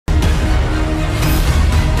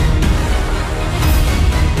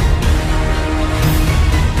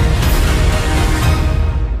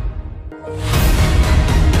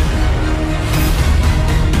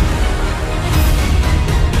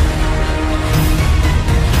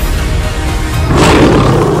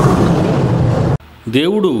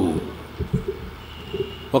దేవుడు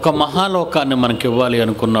ఒక మహాలోకాన్ని మనకివ్వాలి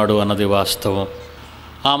అనుకున్నాడు అన్నది వాస్తవం.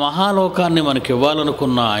 ఆ మహాలోకాన్ని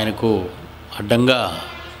మనకివ్వాలనుకున్న ఆయనకు అడ్డంగా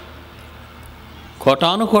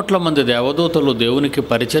కోటాను కోట్ల మంది దేవదూతలు దేవునికి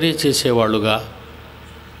పరిచర్య చేసేవాళ్ళుగా,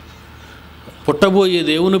 పుట్టబోయే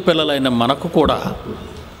దేవుని పిల్లలైన మనకు కూడా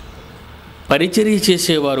పరిచర్య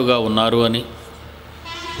చేసేవారుగా ఉన్నారు అని,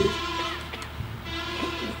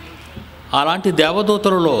 అలాంటి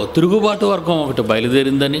దేవదూతలలో తిరుగుబాటు వర్గం ఒకటి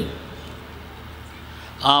బయలుదేరిందని,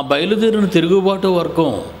 ఆ బయలుదేరిన తిరుగుబాటు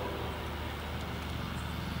వర్గం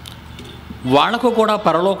వాళ్లకు కూడా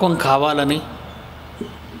పరలోకం కావాలని,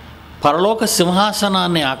 పరలోక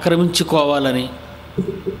సింహాసనాన్ని ఆక్రమించుకోవాలని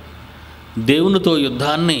దేవునితో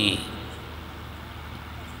యుద్ధాన్ని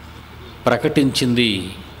ప్రకటించింది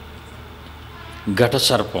ఘట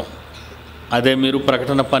సర్పం. అదే మీరు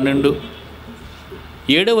ప్రకటన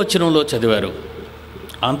 12:7 వచనంలో చదివారు.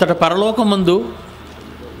 అంతట పరలోకమందు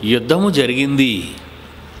యుద్ధము జరిగింది.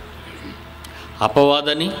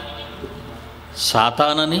 అపవాదని,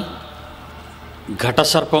 సాతానని, ఘట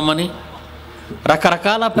సర్పమని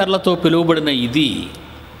రకరకాల పేర్లతో పిలువబడిన ఇది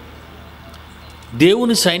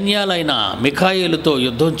దేవుని సైన్యాలైన మిఖాయేలుతో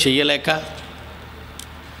యుద్ధం చేయలేక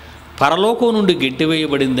పరలోకం నుండి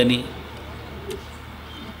గెంటివేయబడిందని,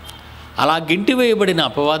 అలా గెంటివేయబడిన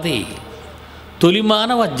అపవాది తొలి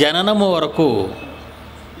మానవ జననము వరకు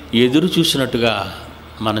ఎదురు చూసినట్టుగా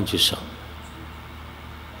మనం చూసాం.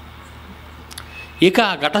 ఇక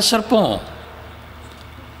ఆ ఘటసర్పం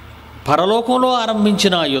పరలోకంలో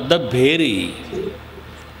ఆరంభించిన యుద్ధ భేరి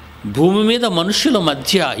భూమి మీద మనుషుల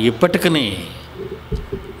మధ్య ఇప్పటికనే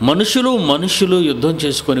మనుషులు యుద్ధం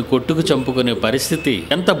చేసుకొని కొట్టుకు చంపుకునే పరిస్థితి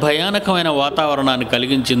ఎంత భయానకమైన వాతావరణాన్ని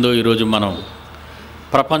కలిగించిందో ఈరోజు మనం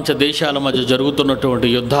ప్రపంచ దేశాల మధ్య జరుగుతున్నటువంటి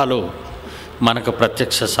యుద్ధాలు మనకు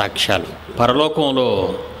ప్రత్యక్ష సాక్ష్యాలు. పరలోకంలో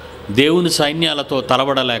దేవుని సైన్యాలతో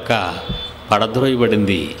తలబడలేక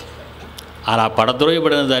పడద్రోయబడింది. అలా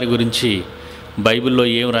పడద్రోయబడిన దాని గురించి బైబిల్లో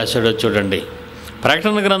ఏం రాశాడో చూడండి.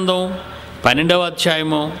 ప్రకటన గ్రంథం 12వ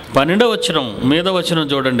అధ్యాయము 12వ వచనం మీద వచనం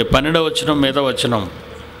చూడండి. 12వ వచనం మీద వచనం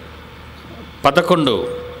 11.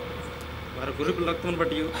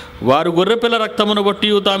 వారు గొర్రెపిల్ల రక్తమును బట్టి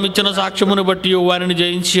తామిచ్చిన సాక్ష్యమును బట్టి వారిని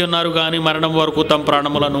జయించి ఉన్నారు, కానీ మరణం వరకు తమ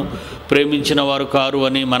ప్రాణములను ప్రేమించిన వారు కారు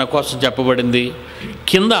అని మన కోసం చెప్పబడింది.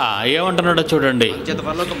 కింద ఏమంటున్నాడో చూడండి.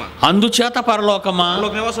 అందుచేత పరలోకమా,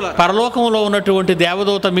 పరలోకంలో ఉన్నటువంటి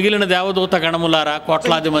దేవదూత, మిగిలిన దేవదూత గణములారా,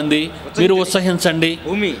 కోట్లాది మంది, మీరు ఉత్సహించండి.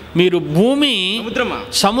 మీరు భూమి,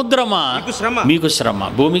 సముద్రమా మీకు శ్రమ,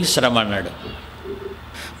 భూమికి శ్రమ అన్నాడు.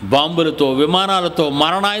 బాంబులతో, విమానాలతో,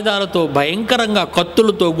 మరణాయుధాలతో, భయంకరంగా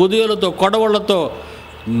కత్తులతో, గుదియలతో, కొడవళ్లతో,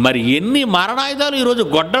 మరి ఎన్ని మరణాయుధాలు ఈరోజు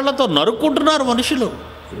గొడ్డళ్లతో నరుక్కుంటున్నారు మనుషులు.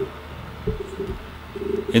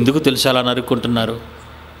 ఎందుకు తెలుసు అలా నరుక్కుంటున్నారు?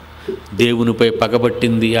 దేవునిపై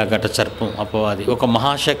పగబట్టింది ఆ ఘట సర్పం, అపవాది, ఒక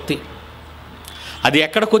మహాశక్తి. అది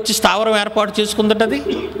ఎక్కడికొచ్చి స్థావరం ఏర్పాటు చేసుకుందట? అది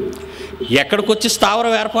ఎక్కడికొచ్చి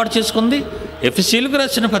స్థావరం ఏర్పాటు చేసుకుంది? ఎఫెసీయులకు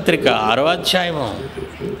రాసిన పత్రిక 6వ అధ్యాయము,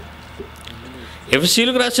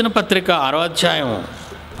 ఎఫెసీయులకు రాసిన పత్రిక 6వ అధ్యాయం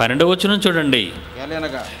 12వ వచనం చూడండి.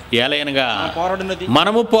 ఏలయనగా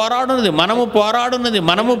మనము పోరాడున్నది.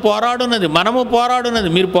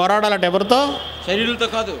 మీరు పోరాడాలట ఎవరితో? శరీరులతో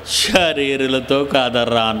కాదు, శరీరులతో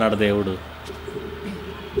కాదర్రా అన్నాడు దేవుడు.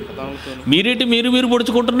 మీరేటి మీరు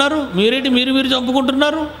పొడుచుకుంటున్నారు? మీరేటి మీరు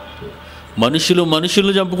చంపుకుంటున్నారు?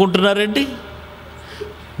 మనుషులు చంపుకుంటున్నారేంటి?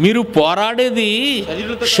 మీరు పోరాడేది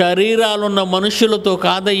శరీరాలున్న మనుషులతో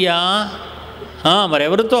కాదయ్యా.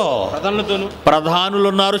 మరెవరితో? ప్రధానులు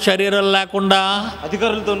ఉన్నారు శరీరాలు లేకుండా,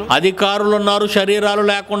 అధికారులు ఉన్నారు శరీరాలు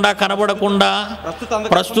లేకుండా, కనబడకుండా.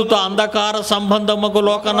 ప్రస్తుత అంధకార సంబంధముకు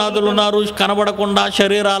లోకనాథులు ఉన్నారు కనబడకుండా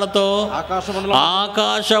శరీరాలతో.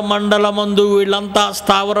 ఆకాశ మండలమందు వీళ్ళంతా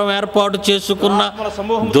స్థావరం ఏర్పాటు చేసుకున్న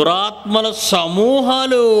దురాత్మల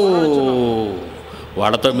సమూహాలు,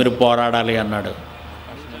 వాళ్ళతో మీరు పోరాడాలి అన్నాడు.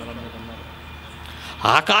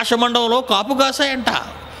 ఆకాశ మండలంలో కాపు కాసాయంట,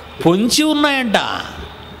 పొంచి ఉన్నాయంట.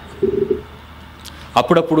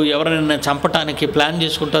 అప్పుడప్పుడు ఎవరైనా చంపటానికి ప్లాన్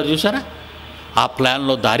చేసుకుంటారు చూసారా? ఆ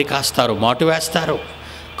ప్లాన్లో దారి కాస్తారు, మాటు వేస్తారు,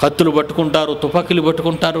 కత్తులు పట్టుకుంటారు, తుపాకీలు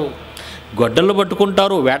పట్టుకుంటారు, గొడ్డళ్ళు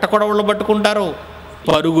పట్టుకుంటారు, వేట కొడవళ్ళు పట్టుకుంటారు,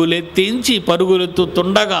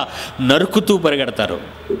 పరుగులెత్తుతుండగా నరుకుతూ పరిగెడతారు.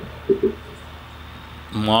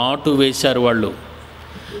 మాటు వేశారు వాళ్ళు.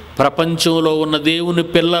 ప్రపంచంలో ఉన్న దేవుని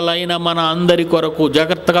పిల్లలైన మన అందరి కొరకు,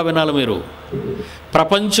 జాగ్రత్తగా వినాలి మీరు,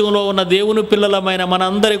 ప్రపంచంలో ఉన్న దేవుని పిల్లలమైన మన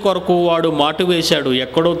అందరి కొరకు వాడు మాటు వేశాడు.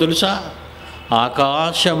 ఎక్కడో తెలుసా?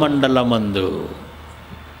 ఆకాశ మండలమందు.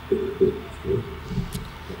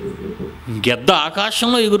 గెద్ద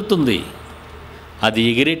ఆకాశంలో ఎగురుతుంది. అది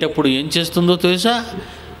ఎగిరేటప్పుడు ఏం చేస్తుందో తెలుసా?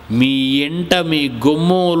 మీ ఎంట మీ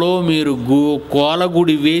గుమ్మంలో మీరు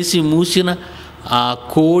కోలగుడి వేసి మూసిన ఆ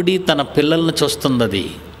కోడి తన పిల్లల్ని చూస్తుంది. అది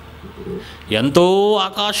ఎంతో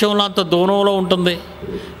ఆకాశంలో అంత దూరంలో ఉంటుంది,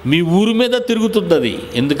 మీ ఊరి మీద తిరుగుతుంది అది.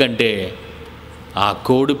 ఎందుకంటే ఆ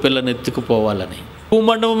కోడి పిల్లని ఎత్తుకుపోవాలని.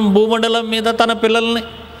 భూమండలం మీద తన పిల్లల్ని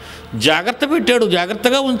జాగ్రత్త పెట్టాడు,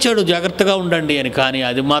 జాగ్రత్తగా ఉంచాడు, జాగ్రత్తగా ఉండండి అని. కానీ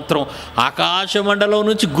అది మాత్రం ఆకాశ మండలం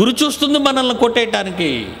నుంచి గురి చూస్తుంది మనల్ని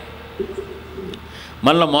కొట్టేయటానికి,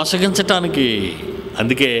 మనల్ని మోసగించటానికి.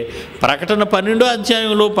 అందుకే ప్రకటన 12వ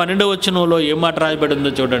అధ్యాయంలో 12వ వచనంలో ఏం మాట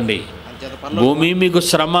రాయబడిందో చూడండి. భూమి మీకు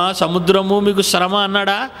శ్రమ, సముద్రము మీకు శ్రమ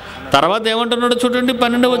అన్నాడా? తర్వాత ఏమంటున్నాడు చూడండి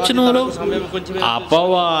 12వ వచనంలో,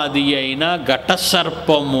 అపవాది అయిన ఘట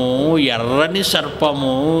సర్పము, ఎర్రని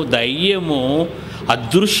సర్పము, దయ్యము,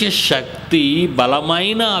 అదృశ్య శక్తి,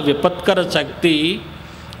 బలమైన విపత్కర శక్తి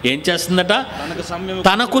ఏం చేస్తుందట?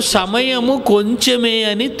 తనకు సమయము కొంచెమే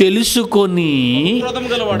అని తెలుసుకొని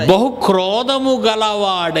బహుక్రోధము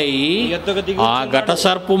గలవాడై ఆ ఘట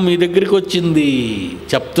సర్పం మీ దగ్గరికి వచ్చింది.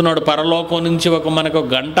 చెప్తున్నాడు పరలోకం నుంచి మనకు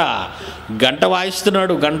గంట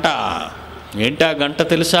వాయిస్తున్నాడు. గంట ఏంటా గంట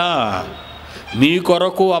తెలుసా? మీ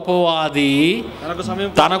కొరకు అపవాది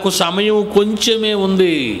తనకు సమయం కొంచెమే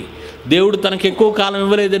ఉంది, దేవుడు తనకు ఎక్కువ కాలం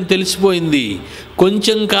ఇవ్వలేదని తెలిసిపోయింది.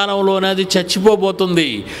 కొంచెం కాలంలోనే అది చచ్చిపోబోతుంది.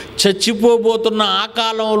 చచ్చిపోబోతున్న ఆ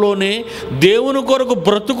కాలంలోనే దేవుని కొరకు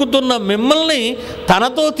బ్రతుకుతున్న మిమ్మల్ని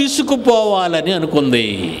తనతో తీసుకుపోవాలని అనుకుంది.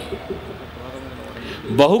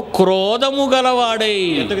 బహుక్రోధము గలవాడై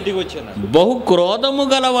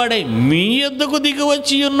మీ యొద్దకు దిగి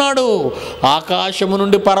వచ్చి ఉన్నాడు. ఆకాశము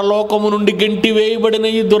నుండి పరలోకము నుండి గెంటి వేయబడిన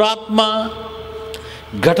ఈ దురాత్మ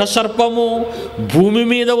ఘట సర్పము భూమి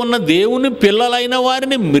మీద ఉన్న దేవుని పిల్లలైన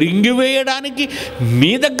వారిని మృంగివేయడానికి మీ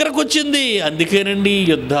దగ్గరకు వచ్చింది. అందుకేనండి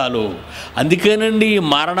యుద్ధాలు, అందుకేనండి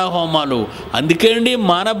మారణ హోమాలు, అందుకేనండి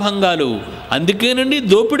మానభంగాలు, అందుకేనండి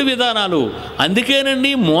దోపిడి విధానాలు,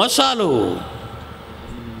 అందుకేనండి మోసాలు.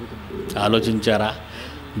 ఆలోచించారా?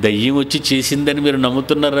 దయ్యం వచ్చి చేసిందని మీరు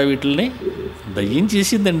నమ్ముతున్నారా? వీటిని దయ్యం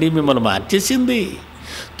చేసిందండి, మిమ్మల్ని మార్చేసింది.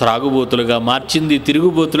 త్రాగుబోతులుగా మార్చింది,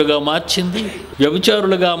 తిరుగుబోతులుగా మార్చింది,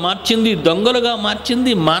 వ్యభిచారులుగా మార్చింది, దొంగలుగా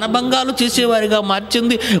మార్చింది, మానభంగాలు చేసేవారిగా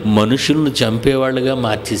మార్చింది, మనుషులను చంపేవాళ్ళుగా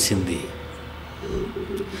మార్చేసింది.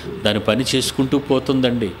 దాని పని చేసుకుంటూ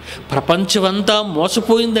పోతుందండి. ప్రపంచమంతా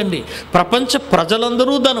మోసపోయిందండి. ప్రపంచ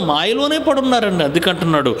ప్రజలందరూ దాని మాయలోనే పడున్నారండి.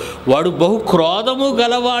 అందుకంటున్నాడు, వాడు బహుక్రోధము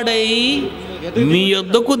గలవాడై మీ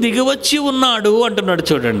యొద్దకు దిగివచ్చి ఉన్నాడు అంటున్నాడు.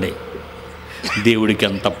 చూడండి, దేవుడికి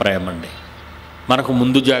ఎంత ప్రేమ అండి. మనకు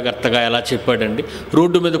ముందు జాగ్రత్తగా ఎలా చెప్పాడండి?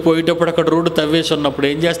 రోడ్డు మీద పోయేటప్పుడు అక్కడ రోడ్డు తవ్వేసి ఉన్నప్పుడు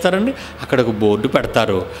ఏం చేస్తారండి? అక్కడకు బోర్డు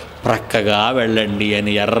పెడతారు, ప్రక్కగా వెళ్ళండి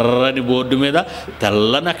అని. ఎర్రని బోర్డు మీద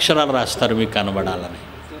తెల్లని అక్షరాలు రాస్తారు మీకు కనబడాలని.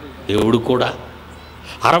 దేవుడు కూడా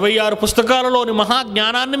 66 పుస్తకాలలోని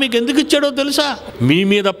మహాజ్ఞానాన్ని మీకు ఎందుకు ఇచ్చాడో తెలుసా? మీ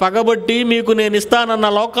మీద పగబట్టి మీకు నేను ఇస్తానన్న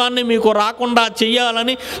లోకాన్ని మీకు రాకుండా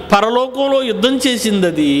చెయ్యాలని పరలోకంలో యుద్ధం చేసింది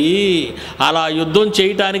అది. అలా యుద్ధం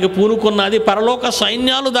చేయటానికి పూనుకున్నది పరలోక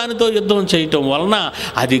సైన్యాలు. దానితో యుద్ధం చేయటం వలన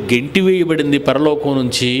అది గెంటి వేయబడింది పరలోకం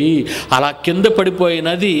నుంచి. అలా కింద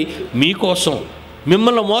పడిపోయినది మీకోసం,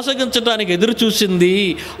 మిమ్మల్ని మోసగించడానికి ఎదురు చూసింది.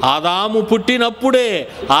 ఆదాము పుట్టినప్పుడే,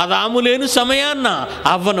 ఆదాము లేని సమయాన్న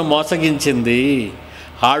అవ్వను మోసగించింది.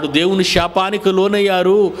 ఆడు దేవుని శాపానికి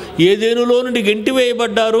లోనయ్యారు, ఏదేనులో నుండి గెంటి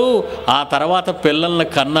వేయబడ్డారు. ఆ తర్వాత పిల్లల్ని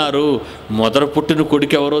కన్నారు. మొదట పుట్టిన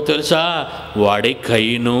కొడుకు ఎవరో తెలుసా? వాడే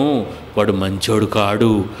కయీను. వాడు మంచోడు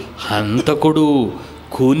కాడు, హంతకుడు,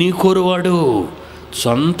 కూనీకోరువాడు,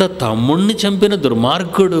 సొంత తమ్ముణ్ణి చంపిన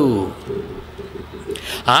దుర్మార్గుడు.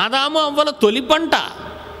 ఆదాము అవ్వల తొలి పంట,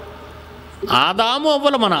 ఆదాము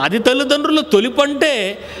అవ్వల మన ఆది తల్లిదండ్రులు తొలి పంటే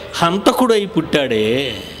హంతకుడై పుట్టాడే.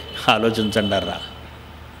 ఆలోచించండారా,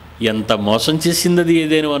 ఎంత మోసం చేసింది అది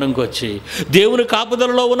ఏదైనా వనంకి వచ్చి. దేవుని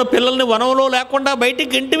కాపుదలలో ఉన్న పిల్లల్ని వనంలో లేకుండా బయటికి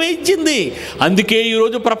గెంటి వేయించింది. అందుకే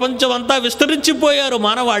ఈరోజు ప్రపంచం అంతా విస్తరించిపోయారు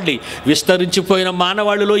మానవాళి. విస్తరించిపోయిన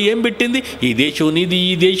మానవాళిలో ఏం పెట్టింది? ఈ దేశం నీది,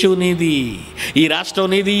 ఈ దేశం నీది, ఈ రాష్ట్రం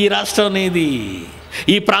నీది, ఈ రాష్ట్రం నీది,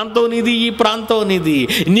 ఈ ప్రాంతం నీది, ఈ ప్రాంతం నీది,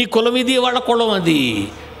 నీ కులం ఇది, వాళ్ళ కులం అది.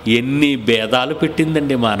 ఎన్ని భేదాలు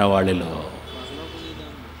పెట్టిందండి మానవాళిలో.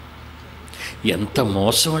 ఎంత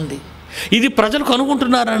మోసం అండి ఇది. ప్రజలకు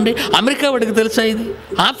అనుకుంటున్నారా అండి? అమెరికా వాడికి తెలుసా ఇది?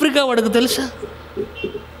 ఆఫ్రికా వాడికి తెలుసా?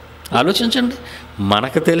 ఆలోచించండి.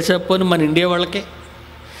 మనకు తెలిసా పోని మన ఇండియా వాళ్ళకే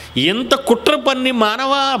ఎంత కుట్ర పన్ని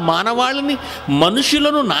మానవాళిని,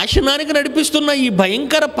 మనుషులను నాశనానికి నడిపిస్తున్న ఈ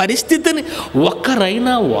భయంకర పరిస్థితిని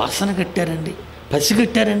ఒక్కరైనా వాసన కట్టారండి,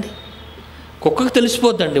 పసిగట్టారండి? కుక్కకు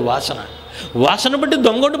తెలిసిపోద్దండి వాసన బట్టి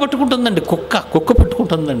దొంగోడు పట్టుకుంటుందండి. కుక్క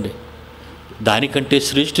పట్టుకుంటుందండి. దానికంటే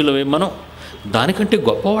శ్రేష్ఠులమే మనం, దానికంటే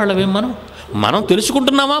గొప్పవాళ్ళమే మనం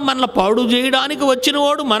తెలుసుకుంటున్నామా? మనల్ని పాడు చేయడానికి వచ్చిన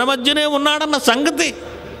వాడు మన మధ్యనే ఉన్నాడన్న సంగతి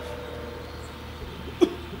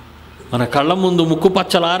మన కళ్ళ ముందు ముక్కు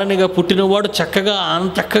పచ్చలారనిగా పుట్టినవాడు,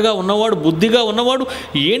 చక్కగా ఉన్నవాడు, బుద్ధిగా ఉన్నవాడు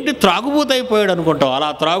ఏంటి త్రాగుబోతు అయిపోయాడు అనుకుంటావు. అలా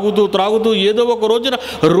త్రాగుతూ ఏదో ఒక రోజున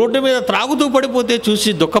రోడ్డు మీద త్రాగుతూ పడిపోతే చూసి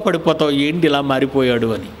దుఃఖపడిపోతావు, ఏంటి ఇలా మారిపోయాడు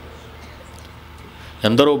అని.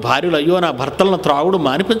 ఎందరో భార్యలు, అయ్యో నా భర్తలను త్రాగుడు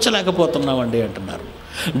మానిపించలేకపోతున్నామండి అంటున్నారు.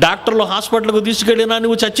 డాక్టర్లు హాస్పిటల్కు తీసుకెళ్ళినా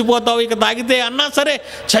నువ్వు చచ్చిపోతావు ఇక తాగితే అన్నా సరే,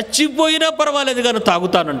 చచ్చిపోయినా పర్వాలేదు కానీ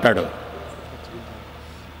తాగుతానంటాడు.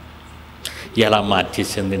 ఎలా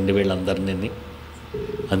మార్చేసిందండి వీళ్ళందరినీ.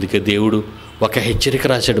 అందుకే దేవుడు ఒక హెచ్చరిక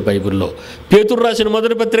రాశాడు బైబిల్లో. పేతురు రాసిన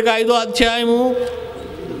మొదటి పత్రిక 5వ అధ్యాయము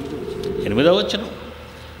 8వ వచనం.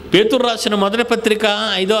 పేతురు రాసిన మొదటి పత్రిక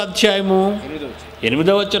 5వ అధ్యాయము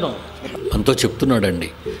 8వ వచనం. అంతో చెప్తున్నాడండి,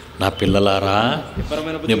 నా పిల్లలారా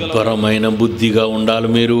నిబ్బరమైన బుద్ధిగా ఉండాలి,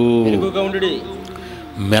 మీరు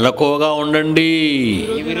మెలకువగా ఉండండి.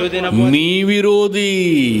 మీ విరోధి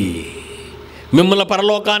మిమ్మల్ని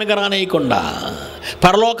పరలోకానికి రానేయకుండా,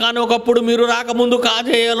 పరలోకాన్ని ఒకప్పుడు మీరు రాకముందు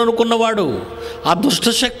కాజేయాలనుకున్నవాడు, ఆ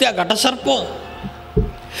దుష్టశక్తి, ఆ ఘటసర్పం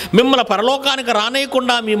మిమ్మల్ని పరలోకానికి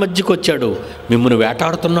రానేయకుండా మీ మధ్యకు వచ్చాడు. మిమ్మల్ని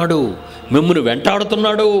వేటాడుతున్నాడు, మిమ్మల్ని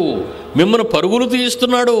వెంటాడుతున్నాడు, మిమ్మల్ని పరుగులు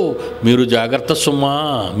తీస్తున్నాడు. మీరు జాగ్రత్త సుమా,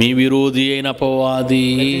 మీ విరోధి అయిన అపవాది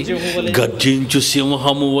గర్జించు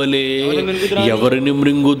సింహము వలె ఎవరిని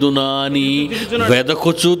మృంగుదునా అని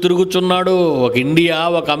వెదకొచ్చు తిరుగుతున్నాడు. ఒక ఇండియా,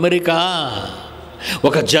 ఒక అమెరికా,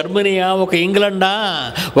 ఒక జర్మనీయా, ఒక ఇంగ్లాండా,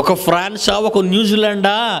 ఒక ఫ్రాన్సా, ఒక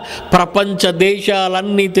న్యూజిలాండా, ప్రపంచ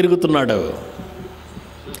దేశాలన్నీ తిరుగుతున్నాడు.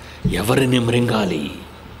 ఎవరిని మృంగాలి,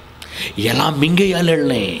 ఎలా మింగేయాలి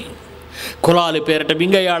వాళ్ళని? కులాల పేరట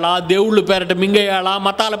మింగేయాలా, దేవుళ్ళు పేరట మింగేయాలా,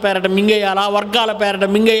 మతాల పేరట మింగేయాలా, వర్గాల పేరట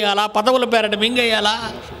మింగేయాలా, పదవుల పేరట మింగేయాలా?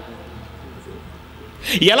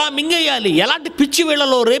 ఎలా మింగేయాలి? ఎలాంటి పిచ్చి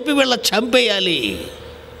వీళ్ళలో రేపి వీళ్ళ చంపేయాలి?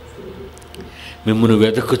 మిమ్మును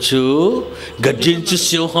వెదకుచు గర్జించు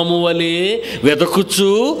సింహము వలె వెదకుచు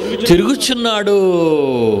తిరుగుచున్నాడు.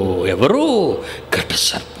 ఎవరు?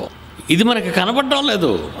 ఘటసర్పం. ఇది మనకి కనబడటం లేదు.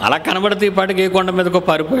 అలా కనబడితే ఈ పాటికి ఏ కొండ మీదకో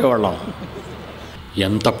పారిపోయేవాళ్ళం.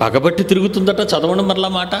 ఎంత పగబట్టి తిరుగుతుందట, చదవండి మరలా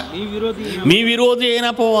మాట. మీ విరోధి అయిన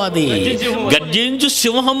అపవాది గర్జించు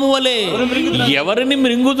సింహము వలె ఎవరిని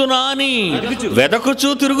మృంగుదునా అని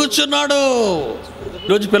వెదకుచూ తిరుగుచున్నాడు.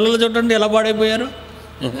 రోజు పిల్లలు చూడండి ఎలా పాడైపోయారు.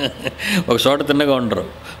 ఒక చోట తిన్నగా ఉండరు,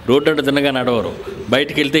 రోడ్డు అంటే తిన్నగా నడవరు,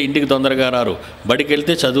 బయటికి వెళ్తే ఇంటికి తొందరగా రారు, బడికి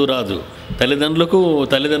వెళ్తే చదువు రాదు,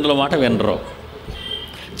 తల్లిదండ్రుల మాట వినరు.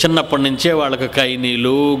 చిన్నప్పటి నుంచే వాళ్ళకి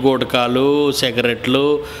కైనీలు, గుడకాలు, సిగరెట్లు,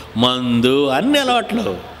 మందు అన్ని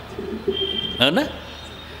అలవాట్లు. అవునా?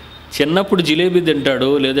 చిన్నప్పుడు జిలేబీ తింటాడు,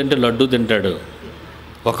 లేదంటే లడ్డు తింటాడు.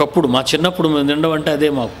 ఒకప్పుడు మా చిన్నప్పుడు మేము తినడం అంటే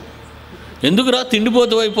అదే మాకు. ఎందుకురా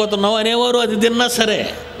తిండిపోతూ అయిపోతున్నావు అనేవారు, అది తిన్నా సరే.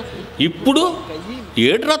 ఇప్పుడు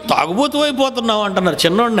ఏట్రా తాగుబోతూ అయిపోతున్నావు అంటున్నారు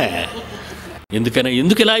చిన్నోడ్నే.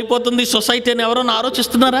 ఎందుకు ఇలా అయిపోతుంది సొసైటీ అని ఎవరైనా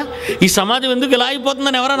ఆలోచిస్తున్నారా? ఈ సమాజం ఎందుకు ఇలా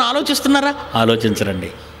అయిపోతుందని ఎవరైనా ఆలోచిస్తున్నారా?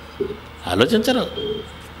 ఆలోచించరు.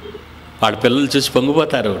 వాళ్ళ పిల్లలు చూసి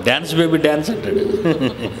పొంగిపోతారు. డ్యాన్స్ బేబీ డ్యాన్స్ అంటాడు.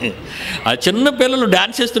 ఆ చిన్న పిల్లలు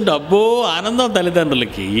డ్యాన్స్ చేస్తుంటే అబ్బో ఆనందం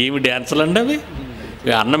తల్లిదండ్రులకి. ఏమి డ్యాన్సులు అండి అవి?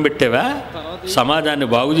 అన్నం పెట్టేవా, సమాజాన్ని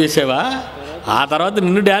బాగు చేసేవా, ఆ తర్వాత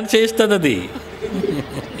నిన్ను డ్యాన్స్ చేయిస్తుంది అది.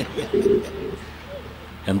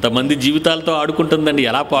 ఎంతమంది జీవితాలతో ఆడుకుంటుందండి,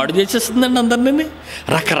 ఎలా పాడు చేసేస్తుందండి అందరినీ.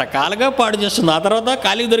 రకరకాలుగా పాడు చేస్తుంది. ఆ తర్వాత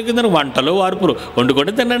ఖాళీ దొరికిందని వంటలు వార్పులు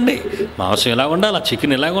వండుకొని తినండి. మాంసం ఎలాగ ఉండాలి,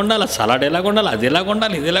 చికెన్ ఎలాగ ఉండాలి, సలాడ్ ఎలాగ ఉండాలి, అది ఎలాగ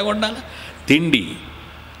ఉండాలి, ఇది ఎలాగ ఉండాలి, తిండి.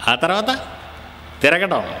 ఆ తర్వాత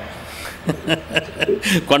తిరగడం,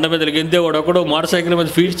 కొండ మీదకి ఎంతే వాడొకడు, మోటార్ సైకిల్ మీద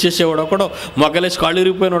ఫీడ్ చేసేవాడు ఒకడు, మొగ్గలేసి కాళ్ళు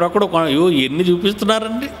ఇరిగిపోయిన వాడొకడు. అయ్యో ఎన్ని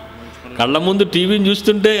చూపిస్తున్నారండి కళ్ళ ముందు. టీవీని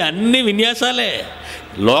చూస్తుంటే అన్ని విన్యాసాలే.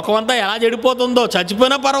 లోకం అంతా ఎలా చెడిపోతుందో.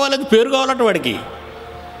 చచ్చిపోయినా పర్వాలేదు, పేరు కావాలంట వాడికి.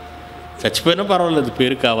 చచ్చిపోయినా పర్వాలేదు,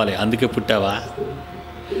 పేరు కావాలి. అందుకే పుట్టావా?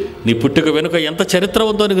 నీ పుట్టుక వెనుక ఎంత చరిత్ర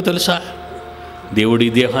ఉందో నీకు తెలుసా? దేవుడు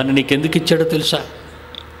ఈ దేహాన్ని నీకు ఎందుకు ఇచ్చాడో తెలుసా?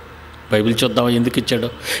 బైబిల్ చూద్దామా ఎందుకు ఇచ్చాడో?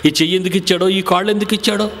 ఈ చెయ్యి ఎందుకు ఇచ్చాడో? ఈ కాళ్ళు ఎందుకు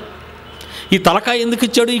ఇచ్చాడో? ఈ తలకాయ ఎందుకు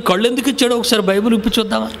ఇచ్చాడో? ఈ కళ్ళు ఎందుకు ఇచ్చాడో? ఒకసారి బైబిల్ ఇప్పి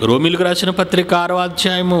చూద్దామా. రోమీలకు రాసిన పత్రిక 6వ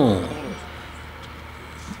అధ్యాయము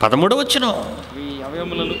 13వ వచనం.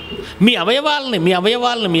 మీ అవయవాల్ని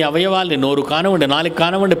నోరు కానివ్వండి, నాలుగు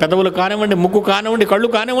కానివ్వండి, పెదవులు కానివ్వండి, ముక్కు కానివ్వండి, కళ్ళు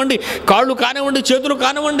కానివ్వండి, కాళ్ళు కానివ్వండి, చేతులు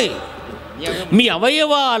కానివ్వండి, మీ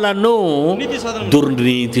అవయవాలను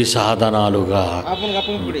దుర్నీతి సాధనాలుగా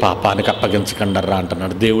పాపానికి అప్పగించకండర్రా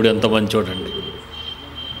అంటున్నాడు దేవుడు. ఎంత మంచోడండి.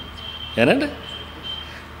 ఏనండి?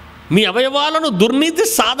 మీ అవయవాలను దుర్నీతి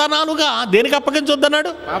సాధనాలుగా దేనికి అప్పగించొద్దు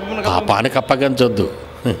అన్నాడు? పాపానికి అప్పగించొద్దు.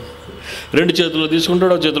 రెండు చేతుల్లో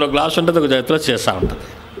తీసుకుంటాడు, ఒక చేతిలో గ్లాస్ ఉంటుంది, ఒక చేతిలో సీసా ఉంటుంది.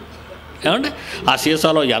 ఏమంటే ఆ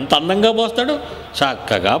సీసాలో ఎంత అందంగా పోస్తాడు,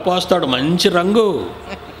 చక్కగా పోస్తాడు, మంచి రంగు.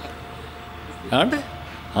 ఏమంటే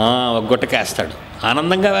ఒక గుట్టకేస్తాడు,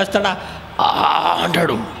 ఆనందంగా వేస్తాడా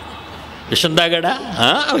అంటాడు. విషం తాగాడా?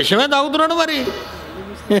 విషమే తాగుతున్నాడు మరి.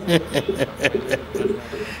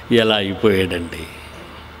 ఎలా అయిపోయాడండి.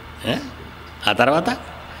 ఆ తర్వాత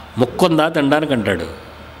ముక్కుందా తినడానికి అంటాడు.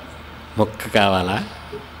 ముక్క కావాలా?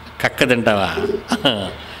 కక్క తింటావా?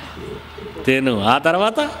 తేను. ఆ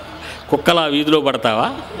తర్వాత కుక్కలా వీధిలో పడతావా?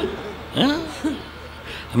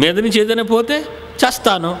 మీద నుంచి ఏదైనా పోతే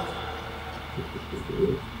చేస్తాను.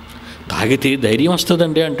 తాగితే ధైర్యం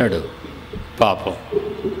వస్తుందండి అంటాడు. పాపం,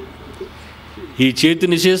 ఈ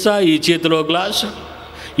చేతిని సీసా, ఈ చేతిలో గ్లాసు,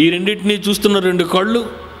 ఈ రెండింటినీ చూస్తున్న 2 కళ్ళు,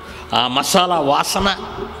 ఆ మసాలా వాసన,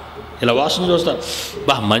 ఇలా వాసన చూస్తారు.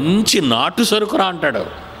 మంచి నాటు సరుకురా అంటాడు.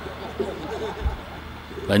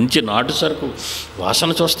 మంచి నాటు సరుకు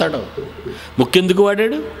వాసన చూస్తాడు. ముక్కెందుకు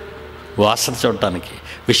వాడాడు? వాసన చూడటానికి,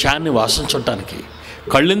 విషయాన్ని వాసన చూడటానికి.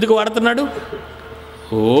 కళ్ళు ఎందుకు వాడుతున్నాడు?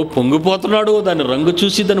 పొంగిపోతున్నాడు. దాని రంగు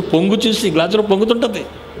చూసి, దాని పొంగు చూసి గ్లాసులో పొంగుతుంటుంది.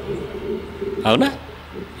 అవునా?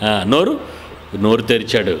 నోరు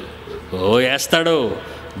తెరిచాడు. వేస్తాడు.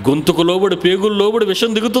 గొంతుకు లోబడి, పేగులు లోబడి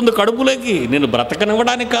విషం దిగుతుంది కడుపులోకి. నేను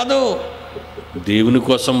బ్రతకనివ్వడానికి కాదు, దేవుని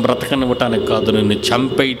కోసం బ్రతకనివ్వటానికి కాదు, నిన్ను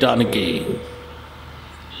చంపేయటానికి.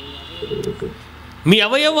 మీ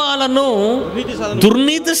అవయవాలను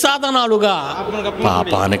దుర్నీతి సాధనాలుగా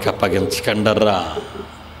పాపానికి అప్పగించకండర్రా.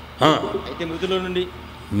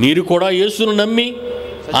 మీరు కూడా యేసును నమ్మి,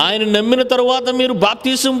 ఆయన నమ్మిన తరువాత మీరు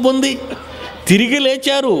బాప్తీసం పొంది తిరిగి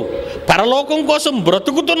లేచారు, పరలోకం కోసం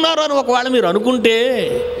బ్రతుకుతున్నారు అని ఒకవేళ మీరు అనుకుంటే,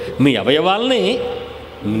 మీ అవయవాల్ని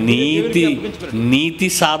నీతి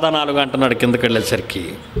సాధనాలుగా అంటున్నాడు. కిందకి వెళ్ళేసరికి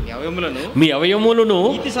మీ అవయములను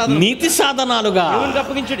నీతి సాధనాలుగా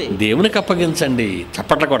దేవునికి అప్పగించండి.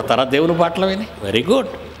 చప్పట్లు కొడతారా దేవుని పాటలు విని? Very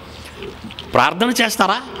good. ప్రార్థన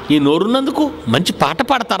చేస్తారా ఈ నోరున్నందుకు? మంచి పాట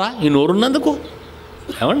పాడతారా ఈ నోరున్నందుకు?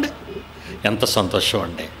 ఏమండి, ఎంత సంతోషం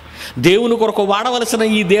అండి. దేవుని కొరకు వాడవలసిన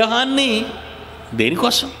ఈ దేహాన్ని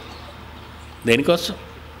దేనికోసం?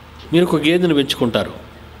 మీరు ఒక గేదెని పెంచుకుంటారు,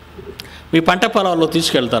 మీ పంట పొలాల్లో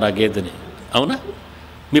తీసుకెళ్తారు ఆ గేదెని. అవునా?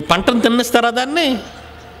 మీ పంటను తిన్నిస్తారా? దాన్ని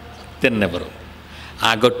తిన్నెవరు.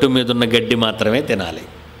 ఆ గట్టు మీద ఉన్న గడ్డి మాత్రమే తినాలి.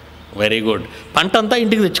 Very good. పంట అంతా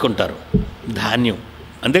ఇంటికి తెచ్చుకుంటారు, ధాన్యం,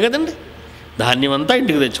 అంతే కదండి. ధాన్యం అంతా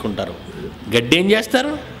ఇంటికి తెచ్చుకుంటారు. గడ్డి ఏం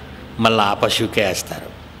చేస్తారు? మళ్ళీ ఆ పశువుకే వేస్తారు.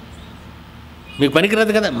 మీకు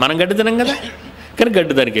పనికిరాదు కదా, మనం గడ్డి తినం కదా, కానీ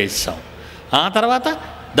గడ్డి దానికి ఇస్తాం. ఆ తర్వాత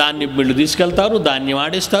దాన్ని వీళ్ళు తీసుకెళ్తారు, ధాన్యం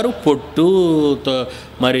ఆడిస్తారు. పొట్టు,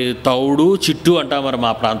 మరి తౌడు, చిట్టు అంటారు మరి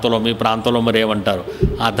మా ప్రాంతంలో. మీ ప్రాంతంలో మరి ఏమంటారు?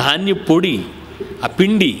 ఆ ధాన్య పొడి, ఆ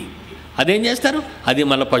పిండి, అదేం చేస్తారు? అది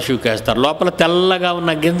మళ్ళీ పశువుకి వేస్తారు. లోపల తెల్లగా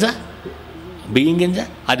ఉన్న గింజ, బియ్యం గింజ,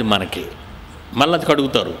 అది మనకి. మళ్ళీ అది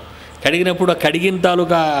కడుగుతారు. కడిగినప్పుడు ఆ కడిగిన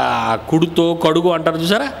తాలూకా కుడుతో కడుగు అంటారు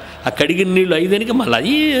చూసారా, ఆ కడిగిన నీళ్ళు ఐదేనికి మళ్ళీ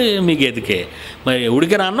అది మీ గేదెకే. మరి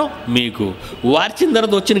ఉడికిన అన్నం మీకు, వార్చిన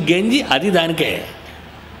తర్వాత వచ్చిన గంజి అది దానికే.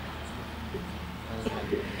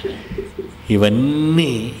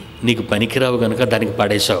 ఇవన్నీ నీకు పనికిరావు కనుక దానికి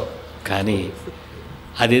పడేసావు. కానీ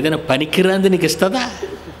అదేదైనా పనికిరాంది నీకు ఇస్తుందా?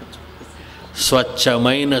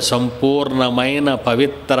 స్వచ్ఛమైన, సంపూర్ణమైన,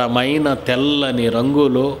 పవిత్రమైన, తెల్లని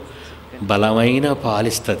రంగులో బలమైన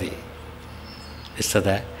పాలిస్తుంది.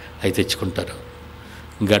 ఇస్తుందా? అవి తెచ్చుకుంటారు.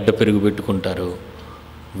 గడ్డ పెరుగు పెట్టుకుంటారు,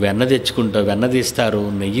 వెన్న తెచ్చుకుంటారు, వెన్న తీస్తారు,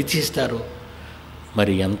 నెయ్యి తీస్తారు.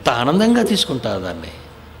 మరి ఎంత ఆనందంగా తీసుకుంటారు దాన్ని.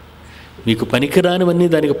 మీకు పనికిరానివన్నీ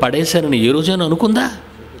దానికి పడేశానని ఏ రోజైనా అనుకుందా?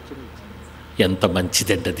 ఎంత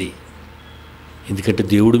మంచిదంటది. ఎందుకంటే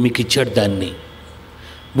దేవుడు మీకు ఇచ్చాడు దాన్ని.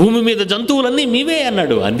 భూమి మీద జంతువులన్నీ మీవే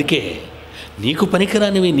అన్నాడు. అందుకే నీకు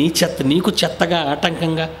పనికిరానివి, నీకు చెత్తగా,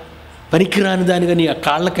 ఆటంకంగా, పనికిరాని దానిగా నీ ఆ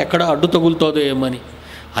కాళ్ళకి ఎక్కడో అడ్డు తగులుతుందో ఏమని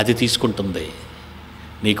అది తీసుకుంటుంది.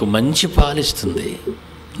 నీకు మంచి పాలిస్తుంది.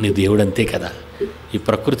 నీ దేవుడు అంతే కదా, ఈ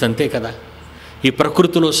ప్రకృతి అంతే కదా. ఈ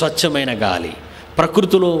ప్రకృతిలో స్వచ్ఛమైన గాలి,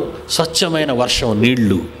 ప్రకృతిలో స్వచ్ఛమైన వర్షం,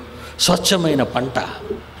 నీళ్లు, స్వచ్ఛమైన పంట,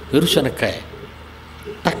 వేరుశనక్కాయ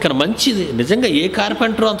టక్కన మంచిది. నిజంగా ఏ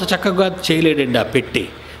కార్పెంటరో అంత చక్కగా చేయలేడండి. ఆ పెట్టి,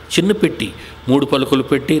 చిన్న పెట్టి, 3 పలుకులు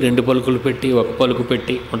పెట్టి, 2 పలుకులు పెట్టి, 1 పలుకు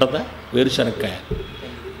పెట్టి ఉంటుందా వేరుశనక్కాయ?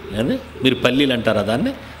 ఏమండి, మీరు పల్లీలు అంటారా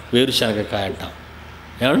దాన్ని? వేరుశనగకాయ అంటాం.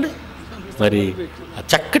 ఏమండి, మరి ఆ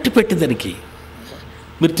చక్కటి పెట్టి దానికి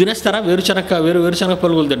మీరు తినేస్తారా? వేరుశనగ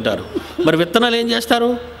పలుకులు తింటారు. మరి విత్తనాలు ఏం చేస్తారు?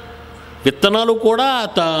 విత్తనాలు కూడా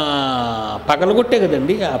పగలగొట్టే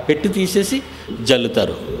కదండి, ఆ పెట్టి తీసేసి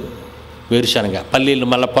జల్లుతారు. వేరుశనగ పల్లీలు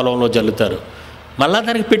మళ్ళీ పొలంలో జల్లుతారు. మళ్ళా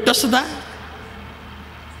దానికి పెట్టొస్తుందా?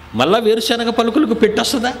 మళ్ళా వేరుశనగ పలుకులకు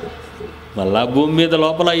పెట్టొస్తుందా? మళ్ళా భూమి మీద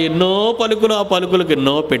లోపల ఎన్నో పలుకులు, ఆ పలుకులకు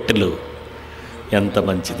ఎన్నో పెట్టెలు. ఎంత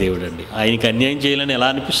మంచి దేవుడు అండి. ఆయనకి అన్యాయం చేయాలని ఎలా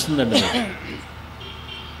అనిపిస్తుందండి?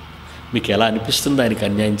 మీకు ఎలా అనిపిస్తుంది ఆయనకి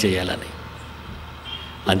అన్యాయం చేయాలని?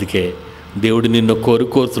 అందుకే దేవుడు నిన్ను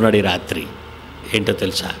కోరుతున్నాడు ఈ రాత్రి. ఏంటో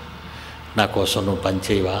తెలుసా? నా కోసం నువ్వు పని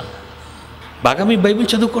చేయవా? బాగా మీ బైబిల్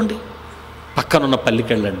చదువుకోండి. పక్కనున్న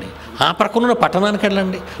పల్లికి వెళ్ళండి, ఆ పక్కనున్న పట్టణానికి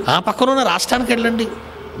వెళ్ళండి, ఆ పక్కనున్న రాష్ట్రానికి వెళ్ళండి.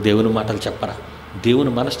 దేవుని మాటలు చెప్పరా?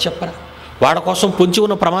 దేవుని మనసు చెప్పరా? వాడి కోసం పొంచి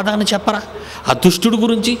ఉన్న ప్రమాదాన్ని చెప్పరా? ఆ దుష్టుడి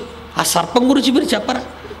గురించి, ఆ సర్పం గురించి మీరు చెప్పరా?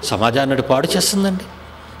 సమాజాన్ని పాడు చేస్తుందండి,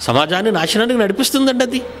 సమాజాన్ని నాశనానికి నడిపిస్తుందండి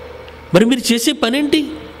అది. మరి మీరు చేసే పని ఏంటి?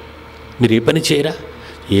 మీరు ఏ పని చేయరా?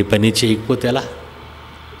 ఏ పని చేయకపోతే ఎలా?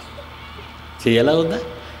 చేయాలా వద్దా?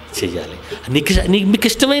 చెయ్యాలి. మీకు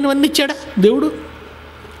ఇష్టమైనవన్నీ ఇచ్చాడా దేవుడు?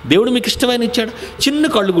 దేవుడు మీకు ఇష్టమైన ఇచ్చాడు. చిన్న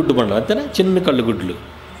కళ్ళు గుడ్డు పండు అంతేనా? చిన్న కళ్ళు గుడ్లు.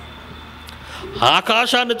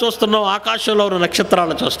 ఆకాశాన్ని చూస్తున్నాం, ఆకాశంలో ఉన్న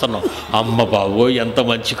నక్షత్రాలను చూస్తున్నాం. అమ్మ బాబోయ్ ఎంత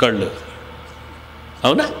మంచి కళ్ళు,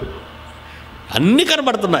 అవునా? అన్నీ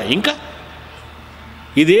కనబడుతున్నాయి. ఇంకా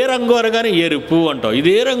ఇదే రంగు అనగానే ఎరుపు అంటావు,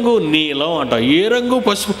 ఇదే రంగు నీలం అంటావు, ఏ రంగు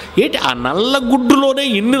పసుపు. ఏంటి ఆ నల్ల గుడ్డులోనే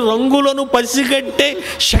ఇన్ని రంగులను పసిగట్టే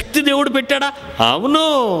శక్తి దేవుడు పెట్టాడా? అవును.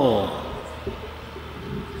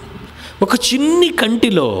 ఒక చిన్ని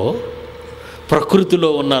కంటిలో ప్రకృతిలో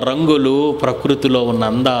ఉన్న రంగులు, ప్రకృతిలో ఉన్న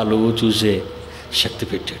అందాలు చూసే శక్తి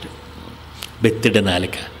పెట్టాడు. బెత్తెడ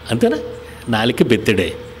నాలిక, అంతేనా? నాలిక బెత్తెడే,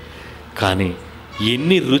 కానీ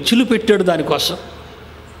ఎన్ని రుచులు పెట్టాడు దానికోసం.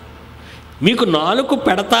 మీకు నాలుక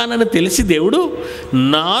పెడతానని తెలిసి దేవుడు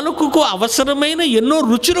నాలుకకు అవసరమైన ఎన్నో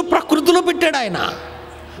రుచులు ప్రకృతిలో పెట్టాడు ఆయన.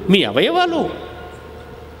 మీ అవయవాలు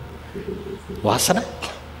వాసన,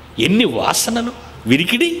 ఎన్ని వాసనలు,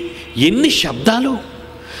 విరికిడి, ఎన్ని శబ్దాలు.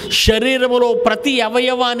 శరీరములో ప్రతి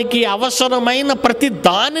అవయవానికి అవసరమైన ప్రతి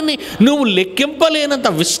దానిని నువ్వు లెక్కింపలేనంత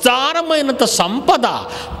విస్తారమైనంత సంపద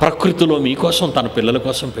ప్రకృతిలో మీకోసం, తన పిల్లల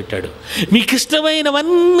కోసం పెట్టాడు. మీకు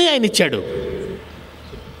ఇష్టమైనవన్నీ ఆయన ఇచ్చాడు.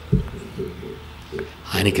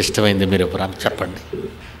 ఆయనకి ఇష్టమైంది మీరు చెప్పండి.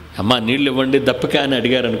 అమ్మ నీళ్ళు ఇవ్వండి దప్పిక అని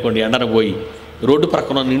అడిగారు అనుకోండి, ఎండన పోయి రోడ్డు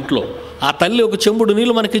ప్రక్కన ఉన్న ఇంట్లో ఆ తల్లి ఒక చెంబుడు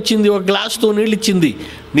నీళ్ళు మనకి ఇచ్చింది, ఒక గ్లాసుతో నీళ్ళు ఇచ్చింది,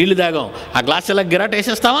 నీళ్ళు తాగాం. ఆ గ్లాస్ ఇలా గిరాట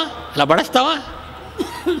వేసేస్తావా? ఇలా పడేస్తావా?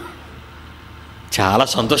 చాలా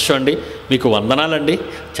సంతోషం అండి, మీకు వందనాలండి,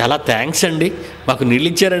 చాలా థ్యాంక్స్ అండి, మాకు నీళ్ళు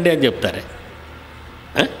ఇచ్చారండి అని చెప్తారే.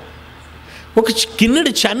 ఒక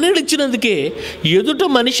కిన్నెడు చన్నీళ్ళు ఇచ్చినందుకే ఎదుట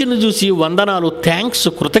మనిషిని చూసి వందనాలు, థ్యాంక్స్,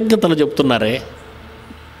 కృతజ్ఞతలు చెప్తున్నారే.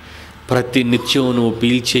 ప్రతి నిత్యం నువ్వు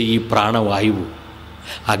పీల్చే ఈ ప్రాణవాయువు,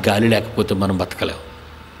 ఆ గాలి లేకపోతే మనం బతకలేము.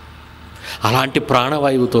 అలాంటి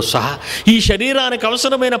ప్రాణవాయువుతో సహా ఈ శరీరానికి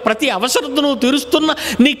అవసరమైన ప్రతి అవసరతను తీరుస్తున్న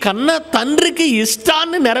నీ కన్న తండ్రికి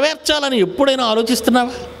ఇష్టాన్ని నెరవేర్చాలని ఎప్పుడైనా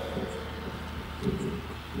ఆలోచిస్తున్నావా?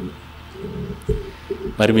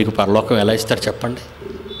 మరి మీకు పరలోకం ఎలా ఇస్తారు చెప్పండి?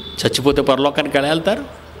 చచ్చిపోతే పరలోకానికి ఎలా వెళ్తారు?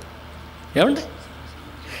 ఏమండి?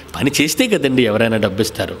 పని చేస్తే కదండి ఎవరైనా డబ్బు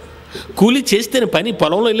ఇస్తారు. కూలి చేస్తేనే, పని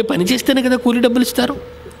పొలంలో వెళ్ళి పని చేస్తేనే కదా కూలి డబ్బులు ఇస్తారు.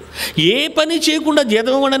 ఏ పని చేయకుండా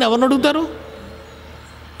జీతం ఇవ్వడని ఎవరిని అడుగుతారు?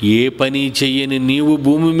 ఏ పని చెయ్యని నీవు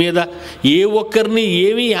భూమి మీద ఏ ఒక్కరిని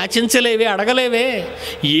ఏమీ యాచించలేవే, అడగలేవే.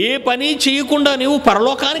 ఏ పని చేయకుండా నీవు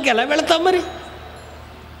పరలోకానికి ఎలా వెళతావు? మరి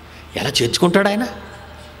ఎలా చేర్చుకుంటాడు ఆయన?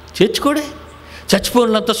 చేర్చుకోడే.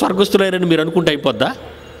 చచ్చిపోయినంత స్వర్గస్థులైరని మీరు అనుకుంటే అయిపోద్దా?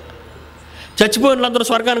 చచ్చిపోయినందరూ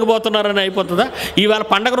స్వర్గానికి పోతున్నారని అయిపోతుందా? ఈవేళ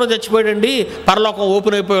పండగ రోజు చచ్చిపోయాడండి, పరలోకం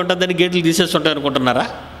ఓపెన్ అయిపోయి ఉంటుందని గేట్లు తీసేస్తుంటాయి అనుకుంటున్నారా?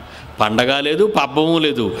 పండగ లేదు, పబ్బము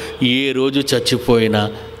లేదు. ఏ రోజు చచ్చిపోయినా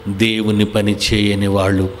దేవుని పని చేయని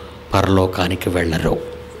వాళ్ళు పరలోకానికి వెళ్ళరు.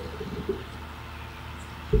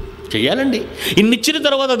 చెయ్యాలండి. ఇన్నిచ్చిన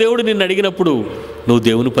తర్వాత దేవుడు నిన్ను అడిగినప్పుడు నువ్వు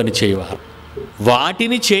దేవుని పని చేయవా?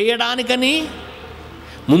 వాటిని చేయడానికని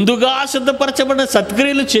ముందుగా సిద్ధపరచబడిన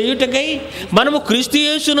సత్క్రియలు చేయుటకై మనము క్రీస్తు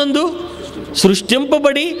యేసునందు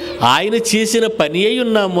సృష్టింపబడి ఆయన చేసిన పని అయి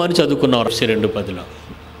ఉన్నాము అని చదువుకున్నాం 2:10లో.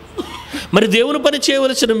 మరి దేవుని పని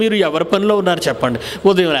చేయవలసిన మీరు ఎవరి పనిలో ఉన్నారు చెప్పండి?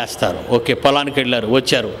 ఉదయం లేస్తారు, ఓకే, పొలానికి వెళ్ళారు,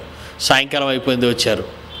 వచ్చారు, సాయంకాలం అయిపోయింది, వచ్చారు,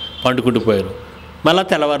 పండుకుండిపోయారు, మళ్ళీ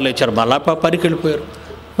తెల్లవారు లేచారు, మళ్ళా పనికి వెళ్ళిపోయారు.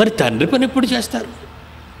 మరి తండ్రి పని ఎప్పుడు చేస్తారు?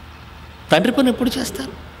 తండ్రి పని ఎప్పుడు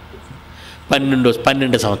చేస్తారు?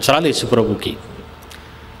 12 సంవత్సరాలు యేసుప్రభుకి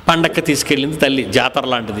పండక్కి తీసుకెళ్ళింది తల్లి. జాతర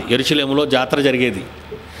లాంటిది, యెరూషలేములో జాతర జరిగేది.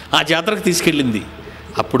 ఆ జాతరకు తీసుకెళ్ళింది.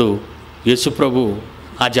 అప్పుడు యేసుప్రభు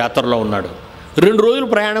ఆ జాతరలో ఉన్నాడు. 2 రోజులు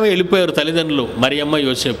ప్రయాణమే వెళ్ళిపోయారు తల్లిదండ్రులు, మరియమ్మ,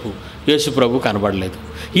 యోసేపు. యేసుప్రభు కనబడలేదు.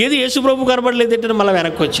 ఏది యేసుప్రభు కనబడలేదు అంటే మళ్ళీ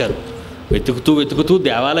వెనక్కి వచ్చారు. వెతుకుతూ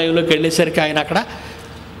దేవాలయంలోకి వెళ్ళేసరికి ఆయన అక్కడ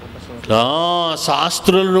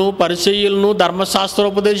శాస్త్రులను, పరిసయ్యులను,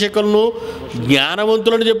 ధర్మశాస్త్రోపదేశకులను,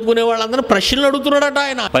 జ్ఞానవంతులను చెప్పుకునే వాళ్ళందరూ ప్రశ్నలు అడుగుతున్నాడట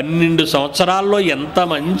ఆయన. 12 సంవత్సరాల్లో ఎంత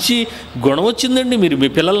మంచి గుణం వచ్చిందండి. మీరు మీ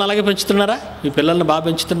పిల్లల్ని అలాగే పెంచుతున్నారా? మీ పిల్లల్ని బాగా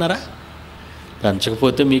పెంచుతున్నారా?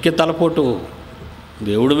 పెంచకపోతే మీకే తలపోటు.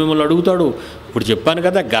 దేవుడు మిమ్మల్ని అడుగుతాడు. ఇప్పుడు చెప్పాను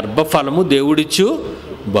కదా, గర్భఫలము దేవుడిచ్చు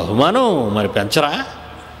బహుమానం. మరి పెంచరా?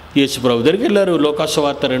 యేసుప్రభు దగ్గరికి వెళ్ళారు.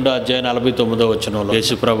 లోకాసువార్త 2:49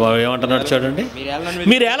 యేసుప్రభు ఏమంటున్నాడు చూడండి,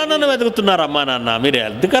 మీరు ఎలా నన్ను వెతుకుతున్నారు అమ్మా నాన్న, మీరు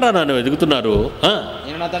ఎందుకరా నన్ను వెతుకుతున్నారు?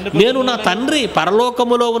 నేను నా తండ్రి,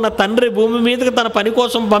 పరలోకములో ఉన్న తండ్రి భూమి మీదకి తన పని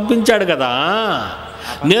కోసం పంపించాడు కదా,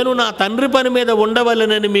 నేను నా తండ్రి పని మీద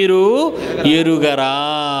ఉండవలెనని మీరు ఎరుగరా.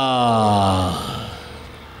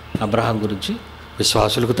 అబ్రహాం గురించి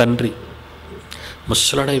విశ్వాసులకు తండ్రి.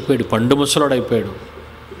 ముసలాడైపోయాడు, పండు ముసలాడైపోయాడు.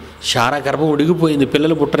 శారా గర్భం ఉడిగిపోయింది,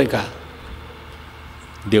 పిల్లలు పుట్టరిక.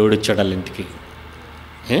 దేవుడు వచ్చాడు వాళ్ళ ఇంటికి,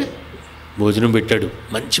 భోజనం పెట్టాడు,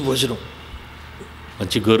 మంచి భోజనం,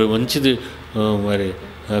 మంచి మంచిది. మరి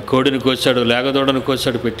కోడిని కోసాడు, లేగదోడని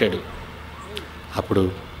కోసాడు, పెట్టాడు. అప్పుడు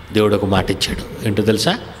దేవుడు ఒక మాట ఇచ్చాడు, ఏంటో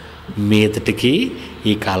తెలుసా? మీదటికి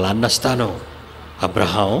ఈ కాలాన్ని వస్తాను,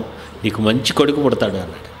 అబ్రహాం నీకు మంచి కొడుకు పుడతాడు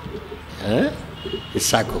అన్నాడు.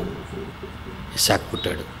 ఇస్సాకు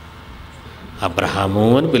పుట్టాడు. అబ్రహాము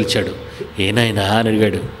అని పిలిచాడు. ఏనాయనా అని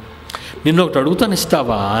అడిగాడు. నిన్ను ఒకటి అడుగుతాను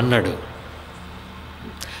ఇస్తావా అన్నాడు.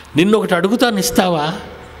 నిన్ను ఒకటి అడుగుతాను ఇస్తావా?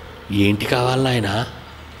 ఏంటి కావాలి నాయన?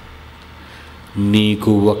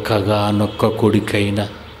 నీకు ఒక్కగానొక్క కొడుకైన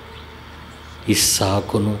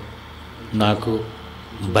ఇస్సాకును నాకు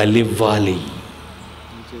బలివ్వాలి.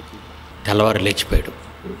 తెల్లవారు లేచిపోయాడు.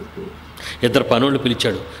 ఇద్దరు పనులు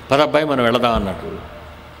పిలిచాడు. పదబ్బాయి మనం వెళదాం అన్నాడు.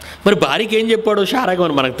 మరి భార్యకి ఏం చెప్పాడు శారాకి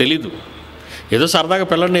మరి మనకు తెలీదు. ఏదో సరదాగా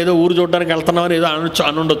పిల్లల్ని ఏదో ఊరు చూడడానికి వెళ్తున్నామని ఏదో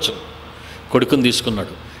అనుండొచ్చు. కొడుకుని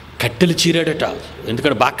తీసుకున్నాడు. కట్టెలు చీరాడట,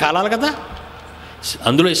 ఎందుకంటే బాగా కాలాలి కదా,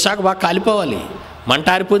 అందులో ఇస్సాకు బాగా కాలిపోవాలి. మంట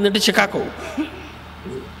ఆరిపోయిందంటే చికాకు.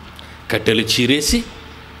 కట్టెలు చీరేసి,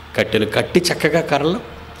 కట్టెలు కట్టి చక్కగా కర్రలు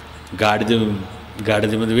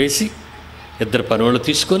గాడిద మీద వేసి ఇద్దరు పనులు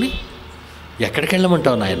తీసుకొని, ఎక్కడికి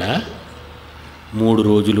వెళ్ళమంటావు నాయన?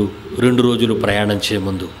 2 రోజులు ప్రయాణం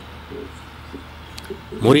చేయముందు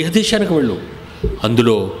మోరియా దేశానికి వెళ్ళు.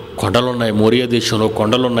 అందులో కొండలున్నాయి, మోరియా దేశంలో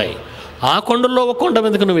కొండలున్నాయి. ఆ కొండల్లో ఒక కొండ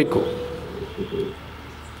మీదకి నువ్వు ఎక్కు.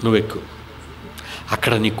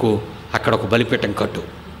 అక్కడ ఒక బలిపీఠం కట్టు.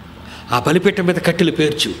 ఆ బలిపీఠం మీద కట్టెలు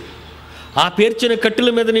పేర్చు. ఆ పేర్చిన కట్టెల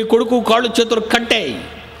మీద నీ కొడుకు కాళ్ళు చేతులు కట్టాయి.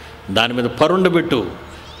 దాని మీద పరుండబెట్టు,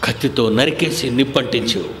 కత్తితో నరికేసి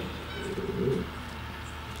నిప్పంటించు.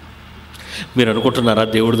 మీరు అనుకుంటున్నారా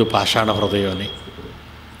దేవుడిది పాషాణ హృదయం అని?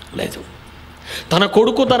 లేదు. తన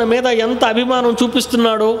కొడుకు తన మీద ఎంత అభిమానం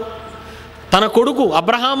చూపిస్తున్నాడో, తన కొడుకు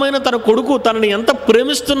అబ్రహామైన తన కొడుకు తనని ఎంత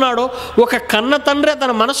ప్రేమిస్తున్నాడో ఒక కన్న తండ్రే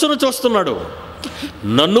తన మనస్సును చూస్తున్నాడు.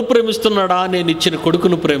 నన్ను ప్రేమిస్తున్నాడా, నేను ఇచ్చిన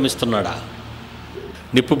కొడుకును ప్రేమిస్తున్నాడా?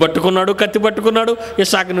 నిప్పు పట్టుకున్నాడు, కత్తి పట్టుకున్నాడు,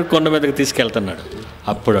 ఇస్సాకుని కొండ మీదకి తీసుకెళ్తున్నాడు.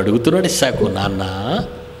 అప్పుడు అడుగుతున్నాడు ఇస్సాకు,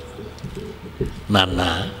 నాన్న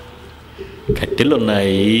కట్టెలు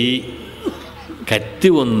ఉన్నాయి, కత్తి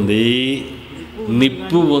ఉంది,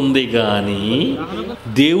 నిప్పు ఉంది, కానీ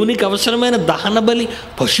దేవునికి అవసరమైన దహన బలి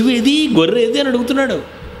పశువు ఏది, గొర్రె ఏది అని అడుగుతున్నాడు.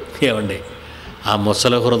 ఏమండి, ఆ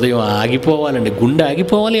ముసల హృదయం ఆగిపోవాలండి, గుండె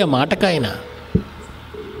ఆగిపోవాలి ఆ మాటకాయన.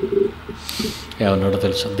 ఏమన్నాడో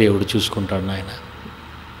తెలుసా? దేవుడు చూసుకుంటాడు ఆయన.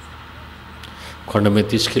 కొండ మీద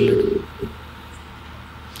తీసుకెళ్ళాడు,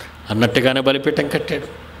 అన్నట్టుగానే బలిపీఠం కట్టాడు,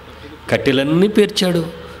 కట్టెలన్నీ పేర్చాడు,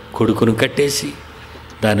 కొడుకును కట్టేసి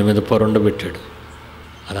దాని మీద పొరండబెట్టాడు.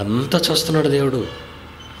 అదంతా చూస్తున్నాడు దేవుడు.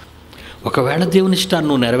 ఒకవేళ దేవుని ఇష్టాన్ని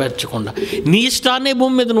నువ్వు నెరవేర్చకుండా నీ ఇష్టాన్నే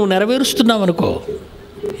భూమి మీద నువ్వు నెరవేరుస్తున్నావు అనుకో,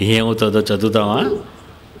 ఏమవుతుందో చదువుదాం.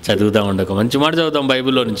 ఒక మంచి మాట చదువుదాం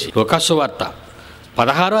బైబిల్లో నుంచి. లోకాసువార్త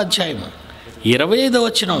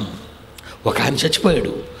 16:25 ఒక ఆయన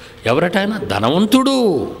చచ్చిపోయాడు. ఎవరట ఆయన? ధనవంతుడు.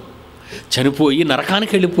 చనిపోయి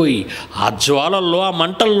నరకానికి వెళ్ళిపోయి ఆ జ్వాలల్లో, ఆ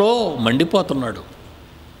మంటల్లో మండిపోతూ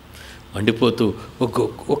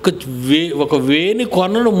ఒక వేని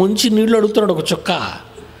కొనను ముంచి నీళ్ళు అడుగుతున్నాడు, ఒక చుక్క.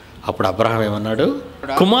 అప్పుడు అబ్రహాం ఏమన్నాడు?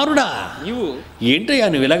 కుమారుడా, ఏంటయ్యా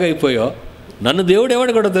నువ్వు ఇలాగైపోయావు? నన్ను దేవుడు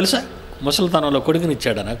ఎవడు తెలుసా? ముసలితనంలో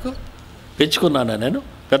కొడుకునిచ్చాడా? నాకు పెంచుకున్నానా, నేను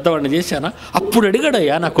పెద్దవాడిని చేశానా? అప్పుడు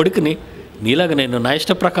అడిగాడయ్యా నా కొడుకుని. నీలాగా నేను నా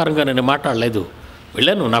ఇష్ట ప్రకారంగా నేను మాట్లాడలేదు.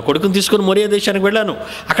 వెళ్ళాను, నా కొడుకుని తీసుకుని మోరియా దేశానికి వెళ్ళాను.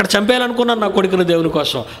 అక్కడ చంపేయాలనుకున్నాను నా కొడుకుని దేవుని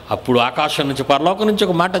కోసం. అప్పుడు ఆకాశం నుంచి, పరలోకం నుంచి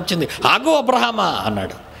ఒక మాట వచ్చింది, ఆగో అబ్రహామా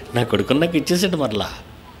అన్నాడు. నా కొడుకుని నాకు ఇచ్చేసాడు. మరలా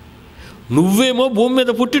నువ్వేమో భూమి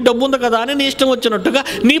మీద పుట్టి డబ్బు ఉంది కదా అని నీ ఇష్టం వచ్చినట్టుగా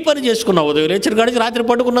నీ పని చేసుకున్నావు. ఉదయం లేచిన కాడికి రాత్రి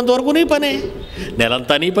పట్టుకున్నంత వరకు నీ పనే,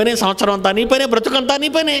 నెలంతా నీ పనే, సంవత్సరం అంతా నీ పనే, బ్రతుకంతా నీ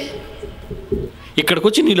పనే. ఇక్కడికి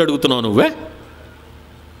వచ్చి నీళ్ళు అడుగుతున్నావు నువ్వే.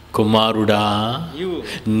 కుమారుడా,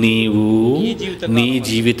 నీవు నీ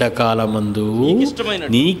జీవిత కాలమందు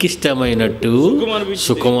నీకిష్టమైనట్టు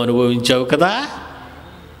సుఖం అనుభవించావు కదా,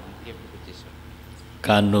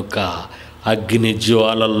 కనుక అగ్ని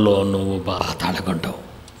జ్వాలల్లో నువ్వు బాధపడకుంటావు.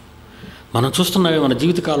 మనం చూస్తున్నామే మన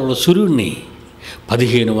జీవితకాలంలో సూర్యుడిని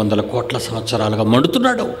 1500 కోట్ల సంవత్సరాలుగా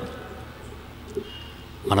మండుతున్నాడు.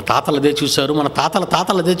 మన తాతలు అదే చూశారు, మన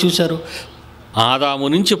తాతలు అదే చూశారు. ఆదాము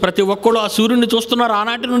నుంచి ప్రతి ఒక్కళ్ళు ఆ సూర్యుడిని చూస్తున్నారు.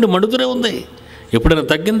 ఆనాటి నుండి మండుతూనే ఉంది. ఎప్పుడైనా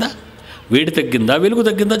తగ్గిందా? వేడి తగ్గిందా? వెలుగు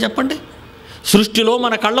తగ్గిందా? చెప్పండి. సృష్టిలో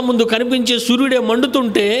మన కళ్ళ ముందు కనిపించే సూర్యుడే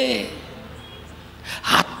మండుతుంటే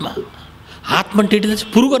ఆత్మ అంటే ఏంటి తెలుసు?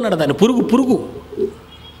 పురుగు అన్నాడు దాన్ని. పురుగు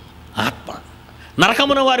ఆత్మ.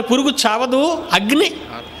 నరకమున వారి పురుగు చావదు, అగ్ని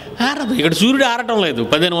ఆరదు. ఇక్కడ సూర్యుడు ఆరటం లేదు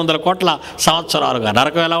 1500 కోట్ల సంవత్సరాలుగా.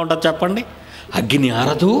 నరకం ఎలా ఉంటుంది చెప్పండి? అగ్ని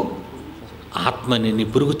ఆరదు, ఆత్మని నీ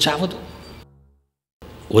పురుగు చావదు.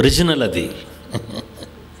 ఒరిజినల్ అది.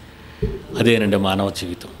 అదేనండి మానవ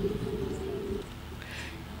జీవితం.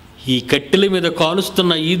 ఈ కట్టెల మీద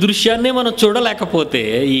కాలుస్తున్న ఈ దృశ్యాన్నే మనం చూడలేకపోతే,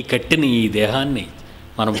 ఈ కట్టెని, ఈ దేహాన్ని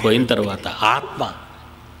మనం పోయిన తర్వాత ఆత్మ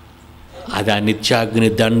అది ఆ నిత్యాగ్ని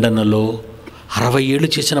దండనలో 60 ఏళ్ళు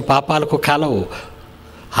చేసిన పాపాలకు కాలవు.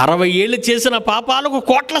 60 ఏళ్ళు చేసిన పాపాలకు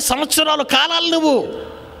కోట్ల సంవత్సరాలు కాలాలు నువ్వు.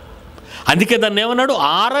 అందుకే దాన్ని ఏమన్నాడు?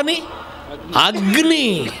 ఆరని అగ్ని,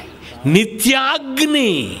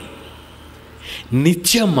 నిత్యాగ్ని,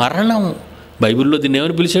 నిత్య మరణం. బైబిల్లో దీన్ని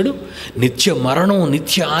ఏమని పిలిచాడు? నిత్య మరణం,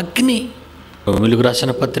 నిత్య అగ్ని. రోమీయులకు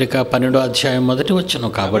రాసిన పత్రిక 12వ అధ్యాయం 1వ వచనం.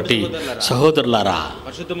 కాబట్టి సహోదరులారా,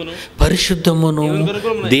 పరిశుద్ధమును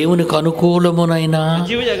దేవునికి అనుకూలమునైన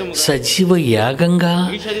సజీవ యాగంగా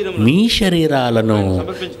మీ శరీరాలను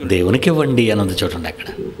దేవునికి ఇవ్వండి అన్నది చూడండి. అక్కడ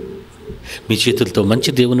మీ చేతులతో మంచి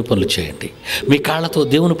దేవుని పనులు చేయండి, మీ కాళ్ళతో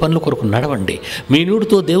దేవుని పనుల కొరకు నడవండి, మీ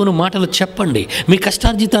నోటితో దేవుని మాటలు చెప్పండి, మీ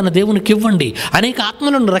కష్టార్జితాన్ని దేవునికి ఇవ్వండి, అనేక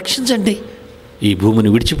ఆత్మలను రక్షించండి. ఈ భూమిని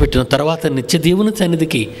విడిచిపెట్టిన తర్వాత నిత్య దేవుని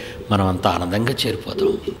సన్నిధికి మనం అంతా ఆనందంగా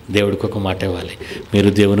చేరిపోతాం. దేవుడికి ఒక మాట ఇవ్వాలి, మీరు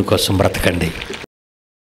దేవుని కోసం బ్రతకండి.